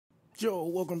Yo,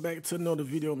 welcome back to another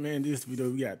video, man. This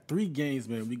video, we got 3 games,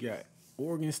 man. We got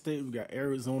Oregon State, we got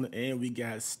Arizona, and we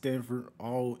got Stanford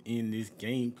all in this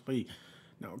gameplay.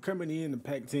 Now, coming in the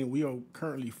Pac-10, we are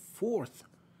currently 4th.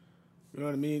 You know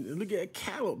what I mean? Look at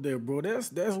Cal up there, bro. That's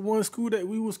one school that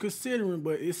we was considering,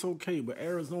 but it's okay. But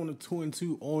Arizona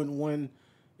 2-2, 0-1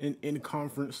 in the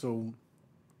conference. So,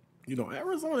 you know,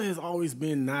 Arizona has always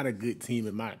been not a good team,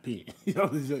 in my opinion. You know,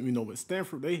 just let me know. But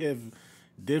Stanford, they have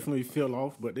definitely fell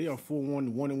off, but they are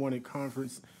 4-1, 1-1 in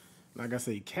conference. Like I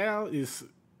say, Cal is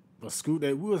a school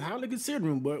that we was highly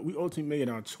considering, but we ultimately made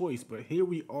our choice. But here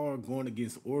we are going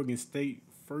against Oregon State,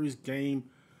 first game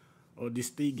of this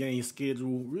 3-game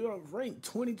schedule. We are ranked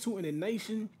 22 in the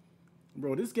nation.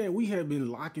 Bro, this game, we have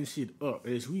been locking shit up.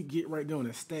 As we get right there on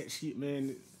the stat sheet,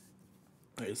 man,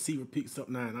 receiver picks up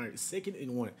 9. All right, 2nd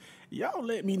and 1. Y'all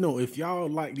let me know if y'all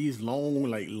like these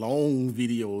long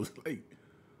videos, like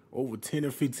over 10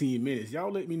 or 15 minutes.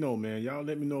 Y'all let me know, man. Y'all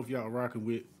let me know if y'all rocking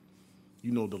with,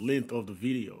 you know, the length of the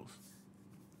videos.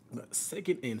 But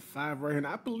 2nd and 5 right here. And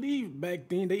I believe back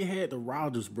then they had the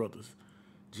Rogers brothers,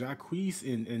 Jacquees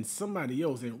and somebody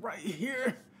else. And right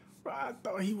here, bro, I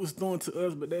thought he was throwing to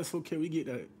us, but that's okay. We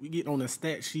get on the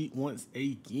stat sheet once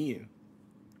again.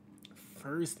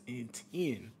 1st and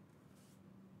 10.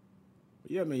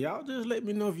 Yeah, man, y'all just let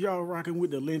me know if y'all rocking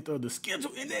with the length of the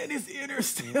schedule. And that is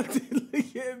intercepted.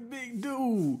 Look at big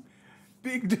dude.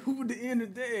 Big dude at the end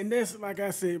of the day. And that's like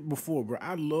I said before, bro.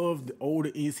 I love the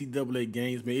older NCAA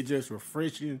games, man. It's just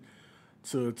refreshing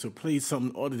to play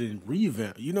something other than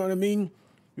Revamped. You know what I mean?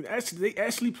 And they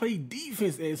actually play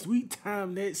defense, as we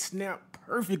timed that snap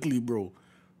perfectly, bro.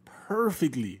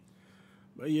 Perfectly.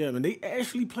 But yeah, man, they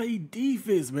actually play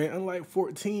defense, man. Unlike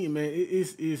 14, man,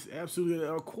 it's absolutely,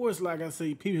 of course, like I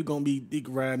say, people are going to be dick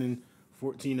riding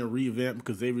 14 and Revamp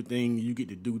because everything you get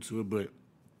to do to it. But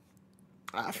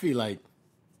I feel like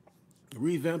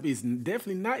Revamp is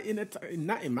definitely not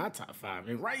in my top 5.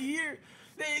 And right here,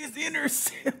 they is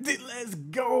intercepted. Let's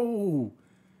go.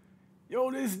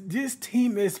 Yo, this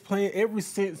team is playing ever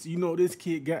since, you know, this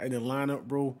kid got in the lineup,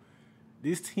 bro.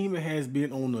 This team has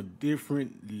been on a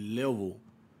different level.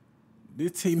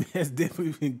 This team has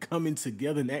definitely been coming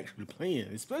together and actually playing,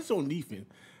 especially on defense.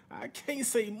 I can't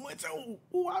say much.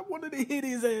 Oh, I wanted to hit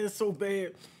his ass so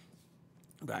bad.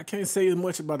 But I can't say as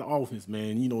much about the offense,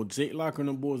 man. You know, Jake Locker and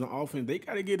them boys on offense, they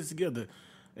got to get it together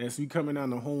as we coming down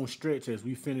the home stretch, as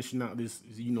we finishing out this,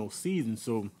 you know, season.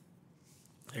 So,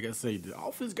 like I say, the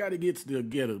offense got to get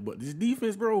together. But this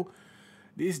defense, bro,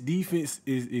 this defense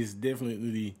is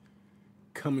definitely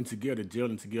coming together,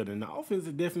 gelling together. And the offense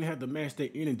definitely have to match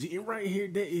that energy. And right here,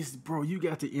 that is, bro, you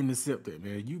got to intercept it,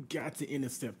 man. You got to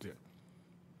intercept it.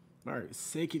 All right,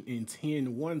 2nd and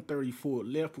 10,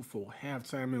 1:34 left before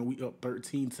halftime, and we up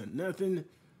 13-0.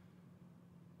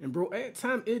 And bro, at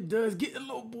time it does get a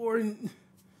little boring,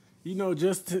 you know,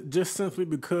 just simply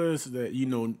because that, you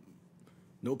know,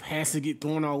 no passes get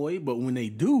thrown our way. But when they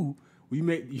do, we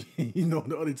make, you know,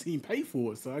 the other team pay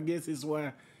for it. So I guess it's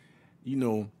why, you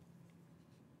know,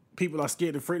 people are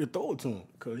scared, afraid to throw it to him,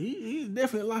 because he's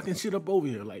definitely locking shit up over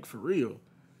here, like for real.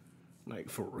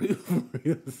 Like for real, for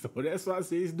real. So that's why I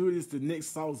say let's do this to next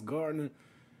Sauce Gardner.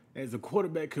 As the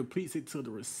quarterback completes it to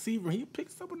the receiver, he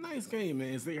picks up a nice game,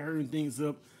 man. As they hurrying things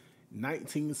up,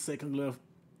 19 seconds left.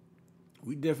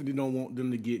 We definitely don't want them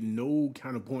to get no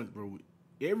kind of points, bro.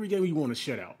 Every game we want a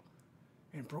shutout.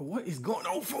 And bro, what is going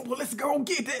on, football? Let's go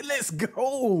get that. Let's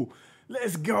go.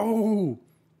 Let's go.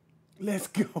 Let's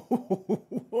go.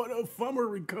 What a fumble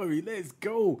recovery. Let's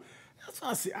go. That's why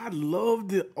I say I love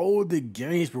the older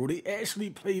games, bro. They actually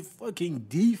play fucking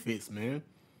defense, man.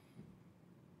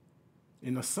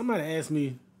 And somebody asked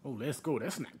me, oh, let's go.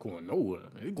 That's not going nowhere.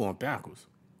 They're going backwards.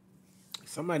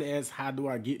 Somebody asked, how do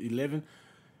I get 11?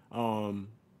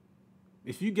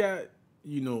 If you got,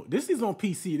 you know, this is on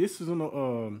PC. This is on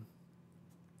the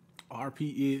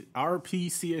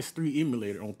RPCS3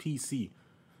 emulator on PC.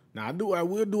 Now, I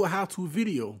will do a how-to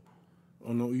video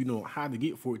on, you know, how to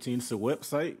get 14. It's a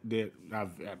website that I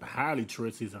highly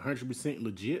trust. It's 100%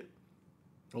 legit.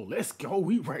 Oh, let's go.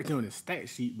 We right there on the stat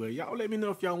sheet. But y'all let me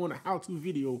know if y'all want a how-to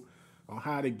video on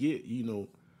how to get, you know,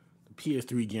 the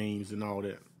PS3 games and all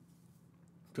that.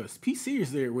 Because PC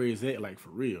is there where it's at, like, for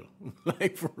real.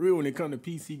 Like, for real, when it comes to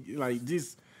PC, like,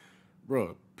 just,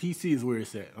 bro, PC is where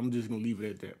it's at. I'm just going to leave it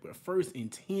at that. But 1st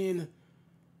and 10,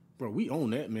 bro, we own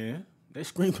that, man. That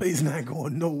screenplay is not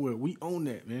going nowhere. We own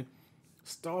that, man.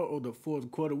 Start of the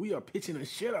 4th quarter. We are pitching a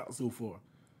shutout so far.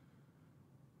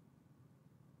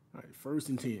 All right, 1st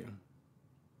and 10.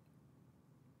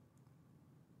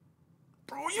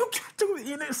 Bro, you got to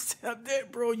intercept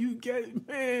that, bro. You got it,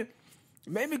 man.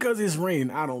 Maybe because it's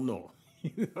raining. I don't know.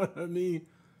 You know what I mean?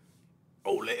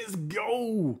 Oh, let's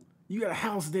go. You got to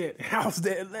house that. House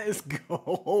that. Let's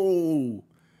go.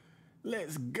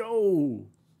 Let's go.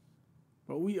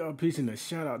 But we are pitching a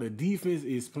shout out. The defense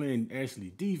is playing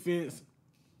actually defense.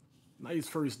 Nice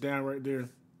first down right there.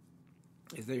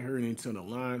 As they hurry into the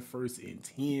line, 1st and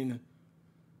 10.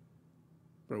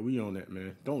 Bro, we on that,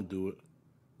 man. Don't do it.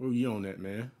 We on that,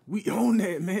 man. We on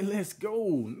that, man. Let's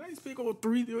go. Nice big old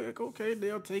 3. Okay,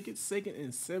 they'll take it. 2nd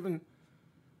and 7.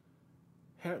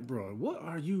 Bro, what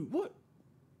are you? What?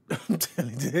 I'm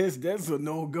telling you, that's a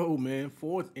no-go, man.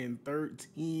 4th and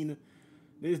 13.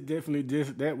 This definitely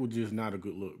that was just not a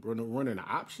good look, bro. Running an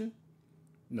option?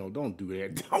 No, don't do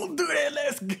that. Don't do that.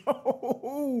 Let's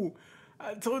go.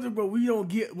 I told you, bro, we don't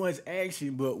get much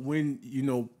action, but when,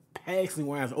 passing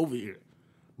wise over here.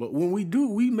 But when we do,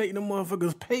 we make them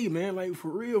motherfuckers pay, man. Like, for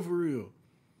real, for real.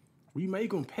 We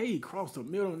make them pay across the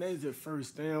middle, and that's their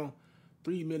first down.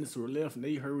 3 minutes were left, and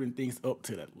they hurrying things up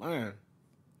to that line.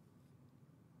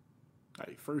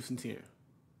 Like, 1st and 10.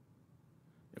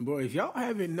 And, bro, if y'all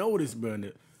haven't noticed, bro,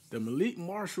 the Malik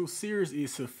Marshall series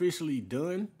is officially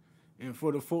done. And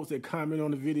for the folks that comment on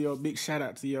the video, big shout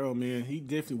out to y'all, man. He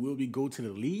definitely will be go to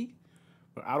the league.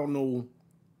 But I don't know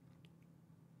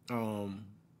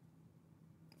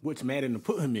which Madden to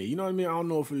put him in. You know what I mean? I don't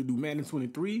know if they do Madden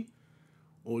 23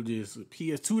 or just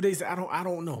PS2. They say I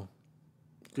don't know.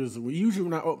 Because usually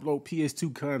when I upload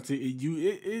PS2 content,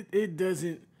 it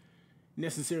doesn't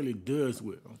necessarily does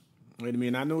well. You know what I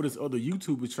mean? I notice other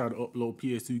YouTubers try to upload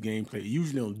PS2 gameplay. It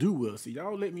usually don't do well. So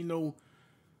y'all let me know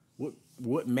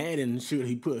what Madden should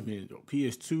he put him in?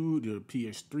 PS2, the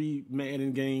PS3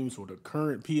 Madden games, or the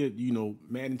current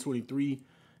Madden 23.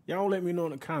 Y'all let me know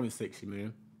in the comment section,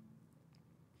 man.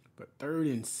 But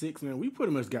 3rd and 6, man, we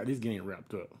pretty much got this game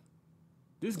wrapped up.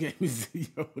 This game is,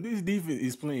 this defense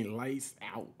is playing lights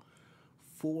out.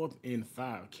 4th and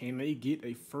 5. Can they get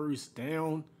a first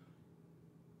down?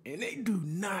 And they do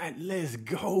not. Let's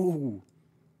go.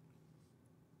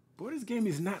 Boy, this game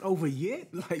is not over yet.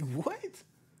 Like, what?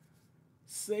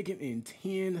 2nd and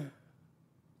 10.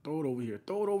 Throw it over here.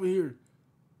 Throw it over here.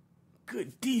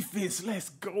 Good defense. Let's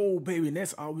go, baby. And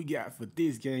that's all we got for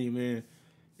this game, man.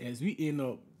 As we end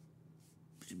up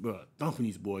thumping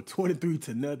these boys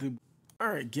 23-0. All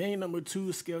right, game number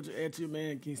 2 scheduled at you, man,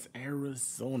 against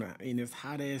Arizona in this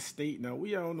hot-ass state. Now,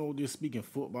 we all know this, speaking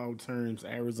football terms,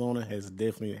 Arizona has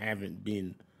definitely haven't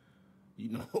been,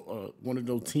 one of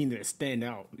those teams that stand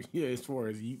out. Yeah, as far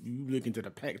as you look into the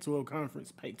Pac-12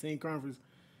 conference, Pac-10 conference,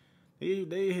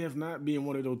 they have not been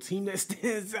one of those teams that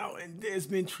stands out, and there's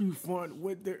been true fun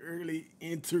with the early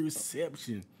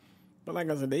interception. But like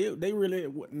I said, they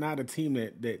really not a team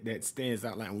that stands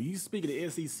out. Like when you speak of the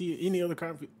SEC, any other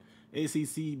conference,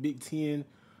 SEC, Big Ten,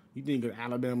 you think of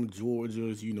Alabama,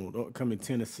 Georgia's, the upcoming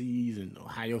Tennessees and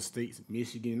Ohio States,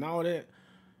 Michigan, and all that.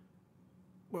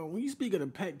 Well, when you speak of the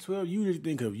Pac-12, you just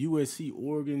think of USC,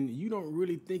 Oregon. You don't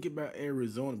really think about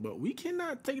Arizona, but we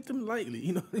cannot take them lightly.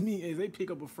 You know what I mean? As they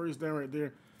pick up a first down right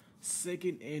there,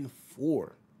 2nd and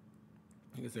 4.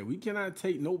 Like I said, we cannot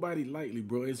take nobody lightly,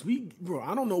 bro.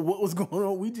 I don't know what was going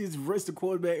on. We just rushed the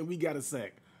quarterback and we got a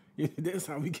sack. That's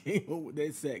how we came up with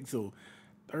that sack. So,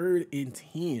 3rd and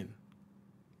 10.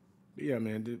 Yeah,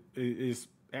 man.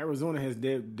 Arizona has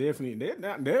definitely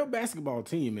they're a basketball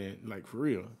team, man. Like for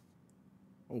real.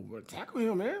 Oh, but tackle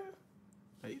him, man.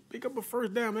 Hey, pick up a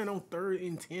first down, man, on 3rd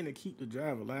and 10 to keep the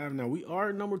drive alive. Now we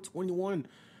are number 21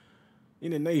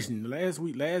 in the nation. Last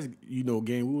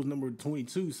game we was number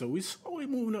 22. So we slowly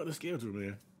moving up the schedule,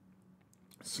 man.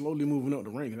 Slowly moving up the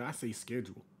rank, and I say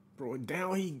schedule, bro.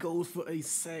 Down he goes for a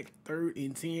sack. 3rd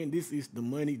and 10. This is the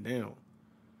money down.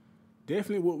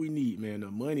 Definitely what we need, man,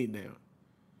 the money down.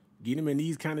 Get him in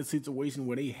these kind of situations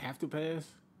where they have to pass.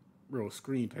 Bro,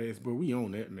 screen pass, bro, we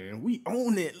own that, man. We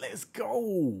own it. Let's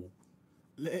go.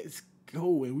 Let's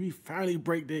go. And we finally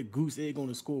break that goose egg on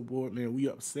the scoreboard, man. We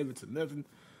up 7-0.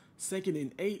 2nd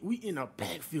and 8. We in a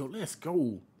backfield. Let's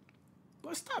go.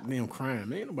 But stop damn crying,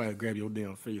 man. Ain't nobody grab your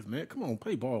damn face, man. Come on,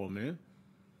 play ball, man.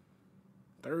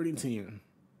 3rd and 10.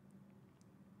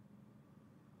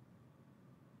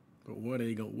 But what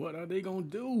are they gonna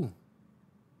do?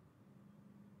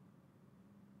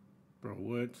 Bro,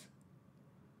 what?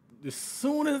 As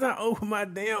soon as I open my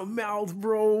damn mouth,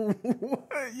 bro,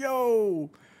 yo,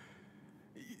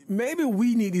 maybe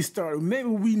we need to start. Maybe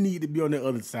we need to be on the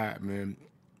other side, man.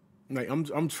 Like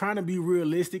I'm trying to be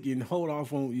realistic and hold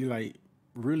off on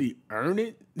really earn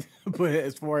it. But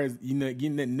as far as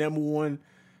getting that number 1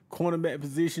 cornerback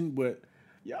position, but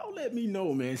y'all let me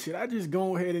know, man. Should I just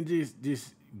go ahead and just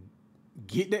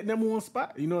get that number 1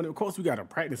 spot? Of course we got to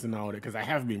practice and all that because I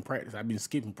haven't been practicing. I've been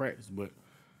skipping practice, but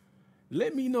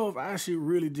Let me know if I should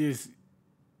really just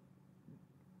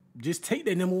take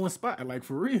that number one spot, like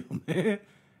for real, man.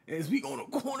 As we on a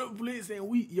corner blitz and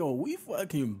we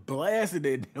fucking blasted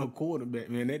that damn quarterback,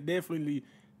 man. That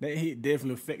hit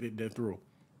definitely affected that throw.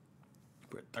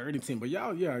 But 30-10. But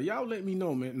y'all let me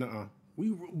know, man. Nuh-uh.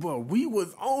 We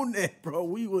was on that, bro.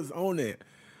 We was on that.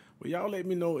 But y'all let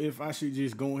me know if I should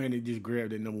just go ahead and just grab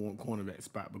that number one cornerback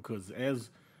spot, because as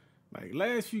like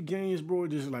last few games, bro,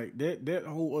 just like that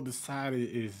whole other side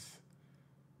is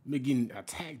me getting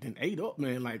attacked and ate up,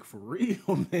 man. Like for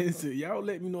real, man. So y'all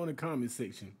let me know in the comment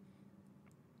section.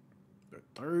 The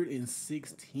 3rd and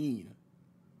 16.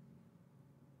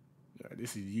 Yeah,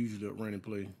 this is usually a running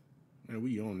play. Man,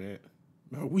 we on that.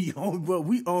 Man, we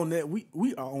on that.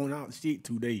 We are on our shit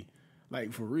today.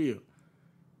 Like for real.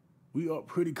 We up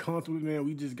pretty comfortably, man.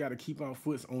 We just got to keep our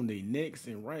foots on their necks.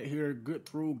 And right here, good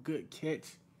throw, good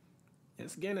catch.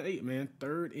 That's gain of 8, man.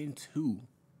 3rd and 2.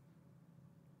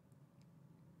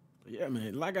 Yeah,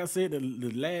 man. Like I said,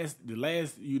 the last,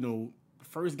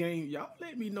 first game, y'all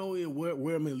let me know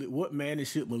what Madden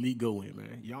should Malik go in,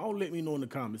 man. Y'all let me know in the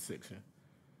comment section.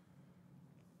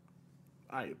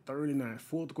 All right, 39,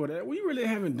 4th quarter. We really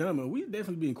haven't done it. We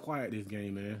definitely been quiet this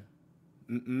game, man.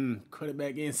 Cut it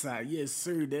back inside. Yes,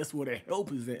 sir. That's where the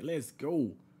help is at. Let's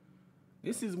go.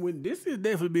 This has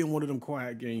definitely been one of them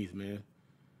quiet games, man.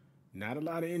 Not a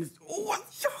lot of innocent. I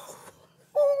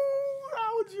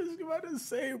was just about to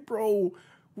say, bro,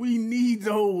 we need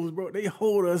those, bro. They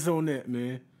hold us on that,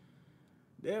 man.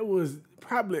 That was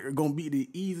probably gonna be the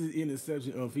easiest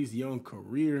interception of his young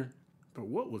career. But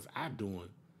what was I doing?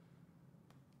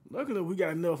 Luckily, we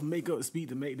got enough makeup speed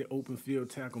to make the open field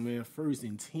tackle, man. 1st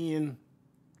and 10.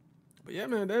 But yeah,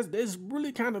 man, that's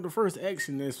really kind of the first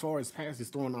action as far as passes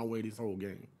thrown our way this whole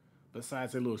game.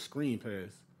 Besides that little screen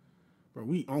pass. Bro,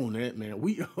 we own that, man.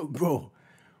 We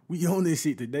own this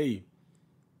shit today.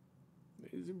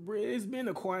 It's been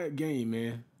a quiet game,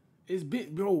 man. It's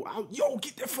been, bro,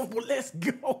 get that football. Let's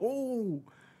go.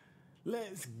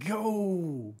 Let's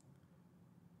go.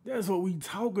 That's what we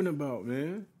talking about,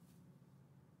 man.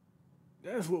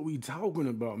 That's what we talking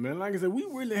about, man. Like I said, we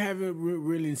really haven't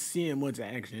really seen much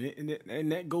action.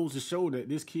 And that goes to show that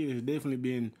this kid has definitely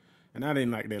been, and I didn't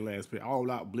like that last play,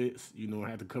 all out blitz,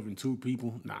 had to cover 2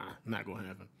 people. Nah, not going to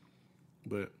happen.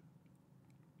 But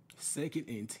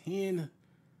 2nd and 10.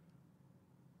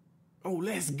 Oh,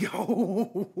 let's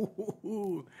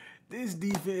go. This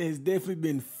defense has definitely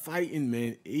been fighting,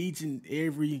 man, each and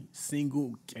every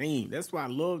single game. That's why I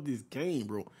love this game,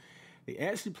 bro. They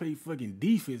actually play fucking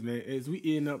defense, man, as we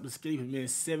end up escaping, man,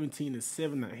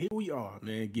 17-7. Now, here we are,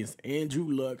 man, against Andrew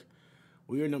Luck.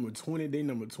 We are number 20. They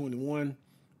number 21.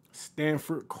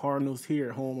 Stanford Cardinals here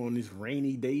at home on this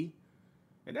rainy day.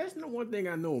 And that's the one thing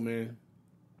I know, man.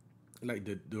 Like,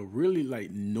 the really, like,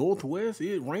 Northwest,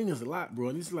 it rains a lot, bro.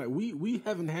 And it's like, we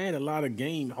haven't had a lot of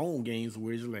home games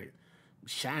where it's, like,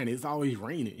 shiny. It's always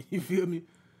raining. You feel me?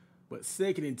 But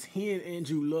 2nd and 10,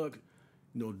 Andrew Luck.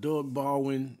 Doug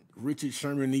Baldwin, Richard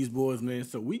Sherman, these boys, man.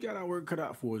 So we got our work cut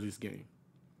out for us this game.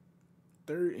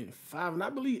 3rd and 5. And I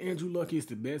believe Andrew Luck is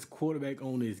the best quarterback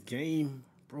on this game.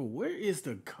 Bro, where is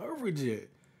the coverage at?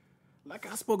 Like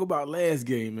I spoke about last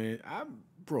game, man.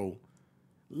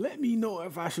 Let me know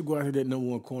if I should go after that number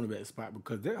one cornerback spot,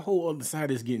 because that whole other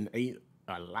side is getting ate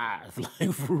alive.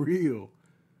 Like, for real.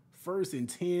 1st and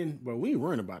 10. But we ain't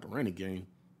worrying about the running game.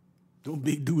 Them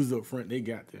big dudes up front, they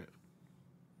got that.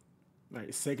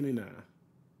 Like, 2nd and 9.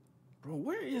 Bro,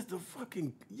 where is the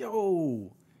fucking...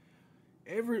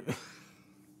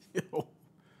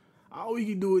 all we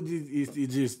can do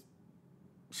is just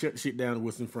shut shit down to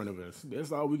what's in front of us.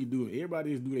 That's all we can do.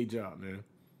 Everybody just do their job, man.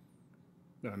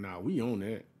 Nah, we on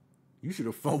that. You should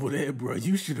have fumbled that, bro.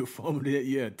 You should have fumbled that.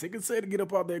 Yeah, take a second to get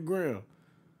up off that ground.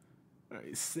 All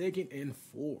right, 2nd and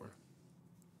 4.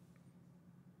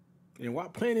 And while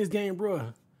playing this game,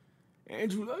 bro,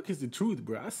 Andrew Luck is the truth,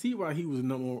 bro. I see why he was the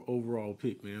number one overall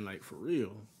pick, man. Like, for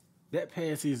real. That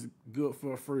pass is good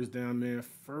for a 1st down, man.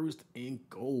 1st and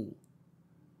goal.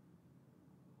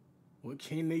 What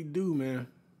can they do, man?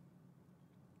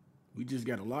 We just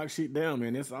got to lock shit down,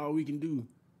 man. That's all we can do.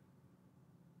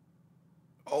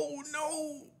 Oh,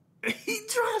 no. He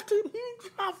dropped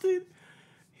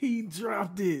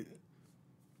it.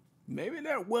 Maybe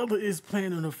that weather is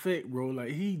playing an effect, bro. Like,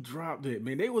 he dropped it,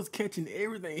 man. They was catching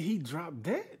everything. He dropped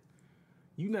that.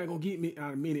 You're not going to get me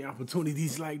out of many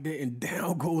opportunities like that. And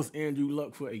down goes Andrew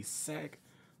Luck for a sack.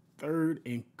 3rd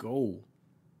and goal.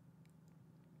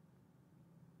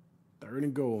 3rd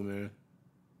and goal, man.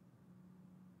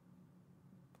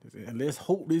 And let's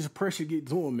hope this pressure get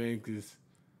to him, man, because,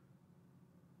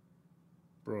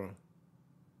 bro.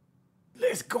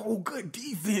 Let's go. Good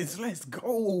defense. Let's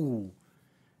go.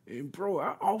 And, bro,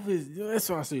 our offense, that's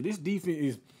why I say this defense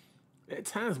is, at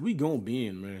times we going to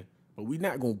bend, man. But we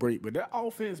not going to break. But that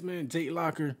offense, man, Jake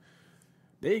Locker,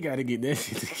 they got to get that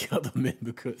shit together, man,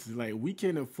 because, like, we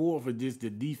can't afford for just the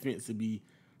defense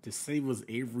to save us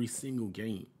every single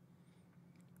game.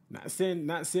 Not saying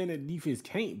that defense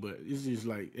can't, but it's just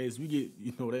like, as we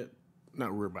get, that,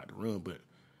 not worried about the run, but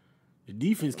the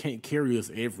defense can't carry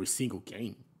us every single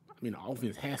game. I mean, the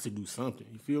offense has to do something.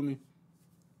 You feel me?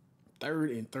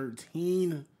 3rd and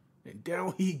 13, and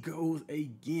down he goes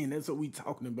again. That's what we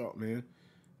talking about, man.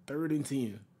 3rd and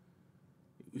 10.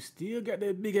 We still got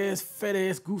that big ass, fat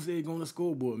ass goose egg on the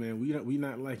scoreboard, man. We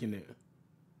not liking that,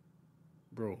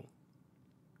 bro.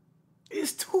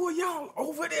 It's 2 of y'all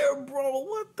over there, bro.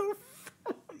 What the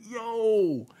fuck,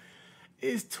 yo?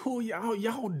 It's 2 of y'all.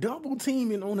 Y'all double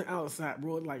teaming on the outside,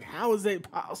 bro. Like, how is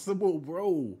that possible,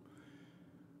 bro?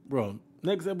 Bro,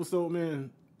 next episode,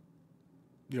 man.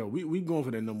 Yo, we going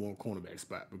for that #1 cornerback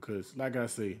spot because, like I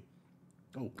say,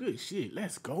 oh, good shit,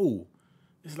 let's go.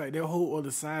 It's like that whole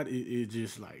other side is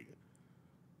just like,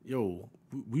 yo,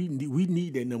 we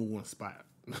need that #1 spot.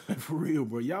 For real,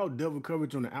 bro. Y'all double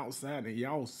coverage on the outside and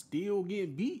y'all still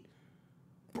get beat.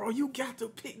 Bro, you got to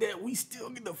pick that. We still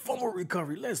get the fumble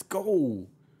recovery. Let's go.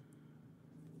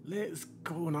 Let's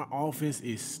go. And our offense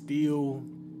is still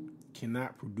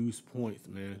cannot produce points,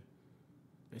 man.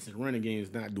 This running game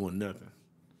is not doing nothing.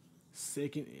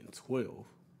 2nd and 12.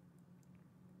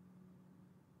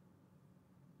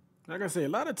 Like I said, a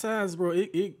lot of times, bro,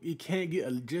 it can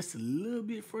get just a little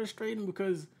bit frustrating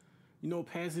because,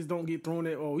 passes don't get thrown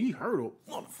at, oh, he hurdled.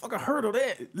 Motherfucker hurdled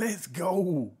that. Let's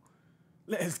go.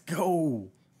 Let's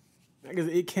go. Like I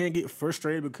said, it can get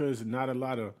frustrating because not a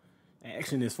lot of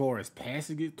action as far as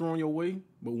passes get thrown your way.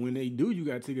 But when they do, you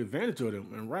got to take advantage of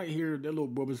them. And right here, that little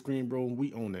bubble screen, bro,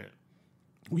 we own that.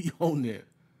 We own that.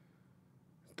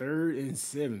 3rd and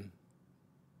 7.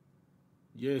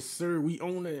 Yes, sir. We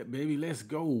own that, baby. Let's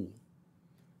go.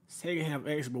 Second half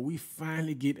action, but we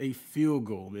finally get a field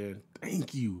goal, man.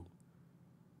 Thank you.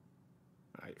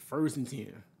 All right, 1st and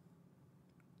 10.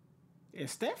 And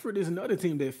Stanford is another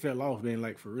team that fell off, man,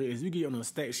 like, for real. As we get on the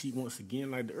stat sheet once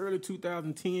again, like the early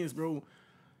 2010s, bro,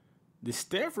 the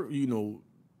Stanford,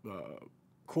 of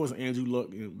course, Andrew Luck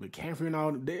and McCaffrey and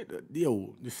all that,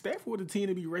 the Stanford was the team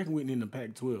to be reckoned with in the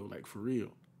Pac-12, like, for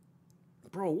real.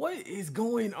 Bro, what is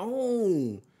going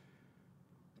on?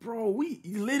 Bro, we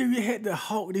literally had to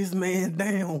hawk this man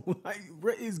down. Like,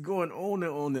 what is going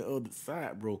on the other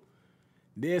side, bro?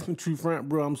 There's some true front,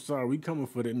 bro. I'm sorry. We coming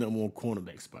for that #1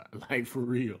 cornerback spot. Like, for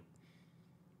real.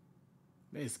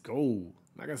 Let's go.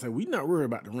 Like I said, we not worried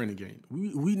about the running game.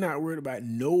 We not worried about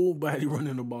nobody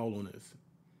running the ball on us.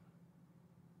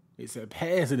 It's a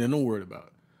pass and then don't worry about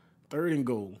it. 3rd and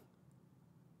goal.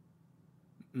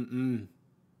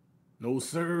 No,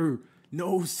 sir.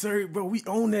 No, sir, bro. We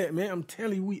own that, man. I'm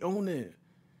telling you, we own that.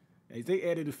 As they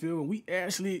added the field, we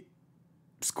actually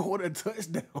scored a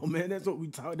touchdown, man. That's what we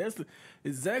talked. That's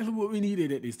exactly what we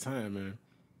needed at this time, man.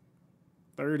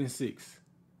 3rd and 6.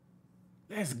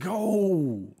 Let's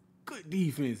go. Good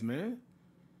defense, man.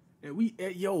 And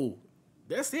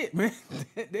that's it, man.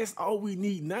 That's all we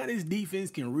need. Now this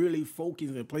defense can really focus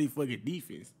and play fucking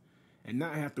defense and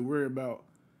not have to worry about,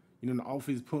 the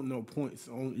offense putting up points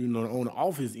on, on the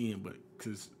offense end. But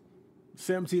because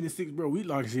 17-6, bro, we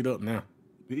lock shit up now.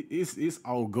 It's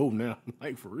all go now,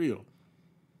 like, for real.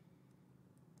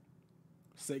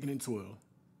 2nd and 12.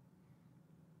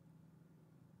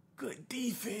 Good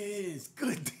defense.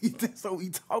 Good defense. That's what we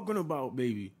talking about,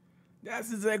 baby.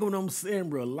 That's exactly what I'm saying,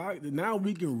 bro. Now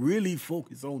we can really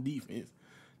focus on defense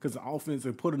because the offense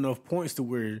has put enough points to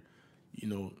where,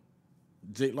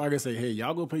 Jake, like I say, hey,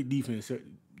 y'all go play defense,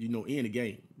 in the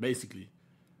game, basically.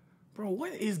 Bro,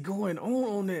 what is going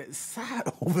on that side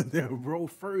over there, bro?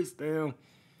 1st down,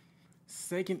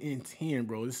 2nd and 10,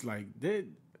 bro. It's like that.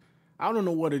 I don't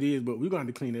know what it is, but we're going to have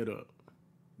to clean that up.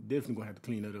 Definitely going to have to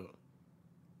clean that up.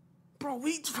 Bro,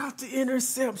 we dropped the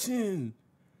interception.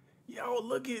 Yo,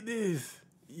 look at this.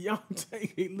 Yo,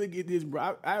 look at this,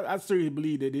 bro. I seriously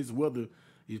believe that this weather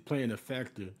is playing a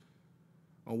factor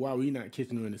on why we not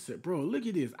catching the intercept. Bro, look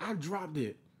at this. I dropped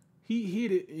it. He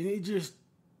hit it, and it just,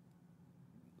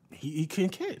 he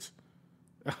couldn't catch.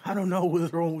 I don't know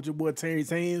what's wrong with your boy Terry's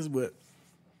hands, but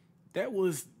that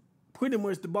was pretty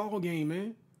much the ball game,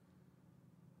 man.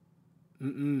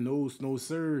 No,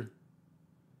 sir.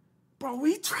 Bro,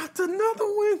 we dropped another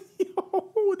one.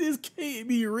 Yo, this can't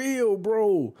be real,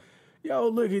 bro. Yo,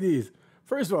 look at this.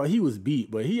 First of all, he was beat,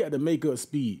 but he had to make up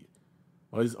speed.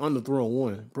 Or his underthrown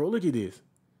one. Bro, look at this.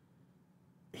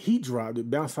 He dropped it,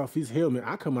 bounced off his helmet.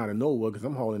 I come out of nowhere because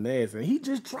I'm hauling ass, and he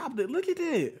just dropped it. Look at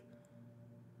that.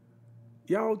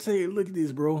 Y'all take a look at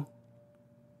this, bro.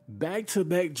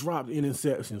 Back-to-back dropped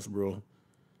interceptions, bro.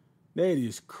 That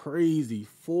is crazy.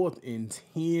 4th and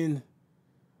 10.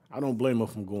 I don't blame him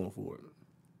from going for it.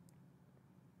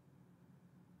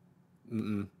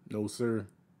 No, sir.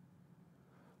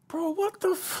 Bro, what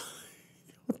the f...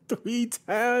 3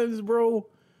 times, bro.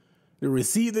 The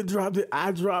receiver dropped it.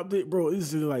 I dropped it, bro.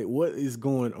 It's just like, what is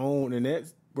going on? And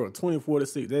that's, bro,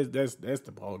 24-6. That's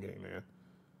the ball game, man.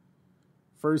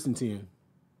 1st and 10.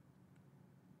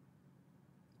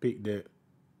 Pick that.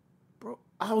 Bro,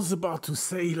 I was about to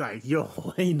say, like,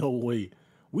 yo, ain't no way.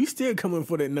 We still coming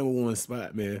for that number 1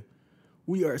 spot, man.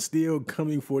 We are still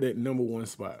coming for that number 1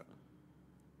 spot.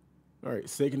 All right,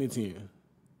 2nd and 10.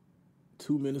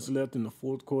 2 minutes left in the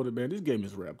 4th quarter, man. This game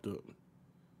is wrapped up.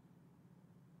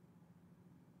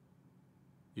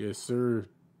 Yes, sir.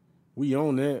 We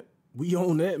own that. We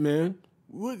own that, man.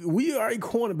 We are a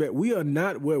cornerback. We are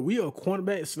not where we are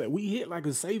cornerbacks. We hit like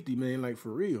a safety, man, like for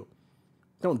real.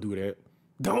 Don't do that.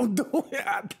 Don't do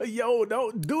it. Yo,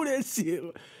 don't do that shit.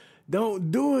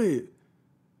 Don't do it.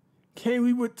 Can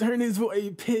we return this for a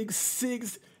pick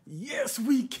 6? Yes,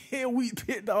 we can. We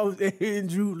picked off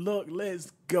Andrew Luck.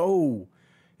 Let's go.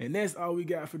 And that's all we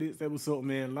got for this episode,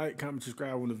 man. Like, comment,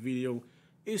 subscribe on the video.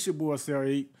 It's your boy,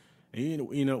 Sarah.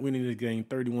 And you know, winning this game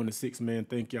 31-6, man.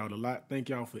 Thank y'all a lot. Thank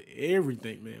y'all for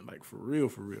everything, man. Like, for real,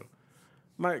 for real.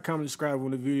 Like, comment, subscribe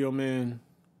on the video, man.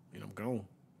 And I'm gone.